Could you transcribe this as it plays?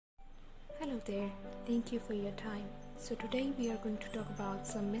there, thank you for your time. So today we are going to talk about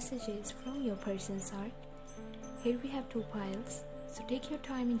some messages from your person's heart. Here we have two piles, so take your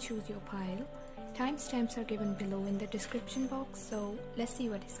time and choose your pile. Timestamps are given below in the description box, so let's see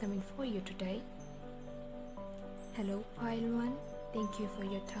what is coming for you today. Hello pile 1, thank you for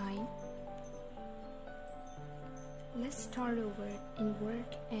your time. Let's start over and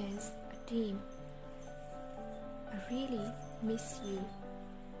work as a team. I really miss you.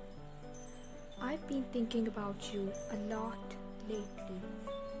 I've been thinking about you a lot lately.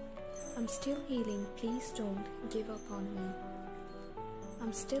 I'm still healing, please don't give up on me.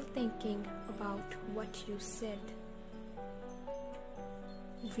 I'm still thinking about what you said.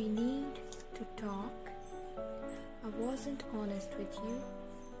 We need to talk. I wasn't honest with you.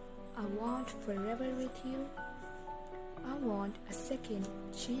 I want forever with you. I want a second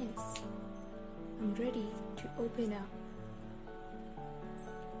chance. I'm ready to open up.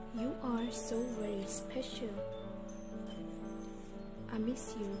 You are so very special. I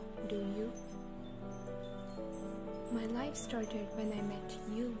miss you, do you? My life started when I met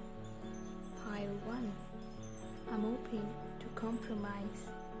you. Pile 1. I'm open to compromise.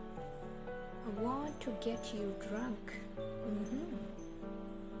 I want to get you drunk.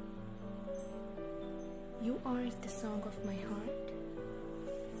 You are the song of my heart.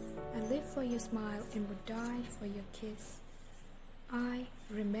 I live for your smile and would die for your kiss. I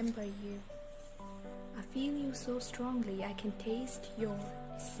remember you. I feel you so strongly I can taste your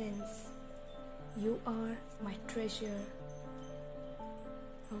essence. You are my treasure.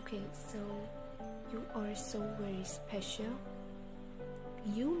 Okay, so you are so very special.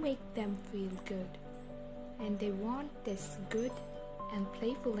 You make them feel good, and they want this good and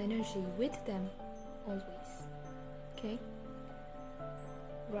playful energy with them always. Okay?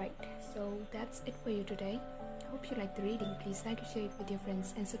 Right, so that's it for you today. Hope you liked the reading. Please like and share it with your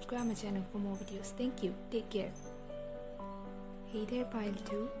friends and subscribe my channel for more videos. Thank you. Take care. Hey there pile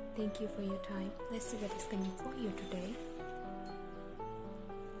 2. Thank you for your time. Let's see what is coming for you today.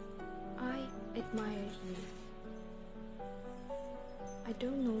 I admire you. I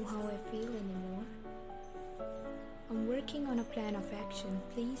don't know how I feel anymore. I'm working on a plan of action.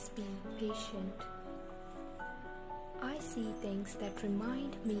 Please be patient. I see things that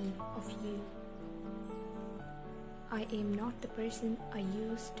remind me of you. I am not the person I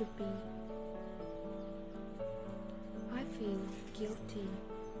used to be. I feel guilty.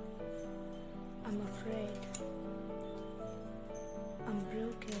 I'm afraid. I'm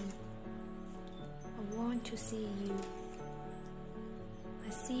broken. I want to see you. I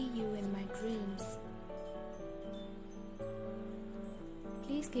see you in my dreams.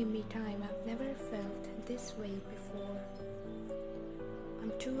 Please give me time. I've never felt this way before.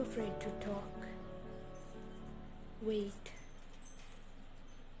 I'm too afraid to talk. Wait.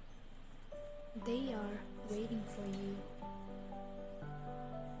 They are waiting for you.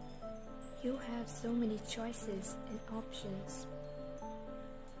 You have so many choices and options.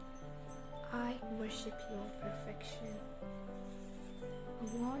 I worship your perfection. I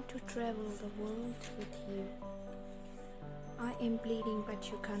want to travel the world with you. I am bleeding,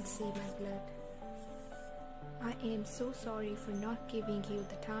 but you can't see my blood. I am so sorry for not giving you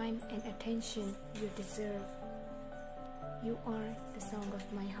the time and attention you deserve. You are the song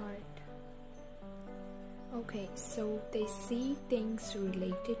of my heart. Okay, so they see things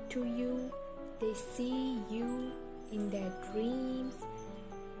related to you. They see you in their dreams,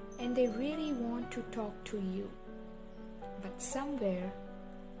 and they really want to talk to you. But somewhere,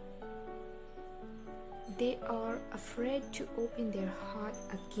 they are afraid to open their heart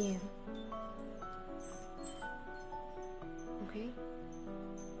again. Okay?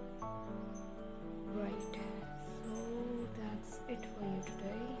 Right. So that's it for you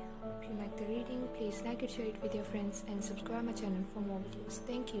today. Hope you like the reading. Please like it, share it with your friends, and subscribe my channel for more videos.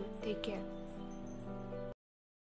 Thank you. Take care.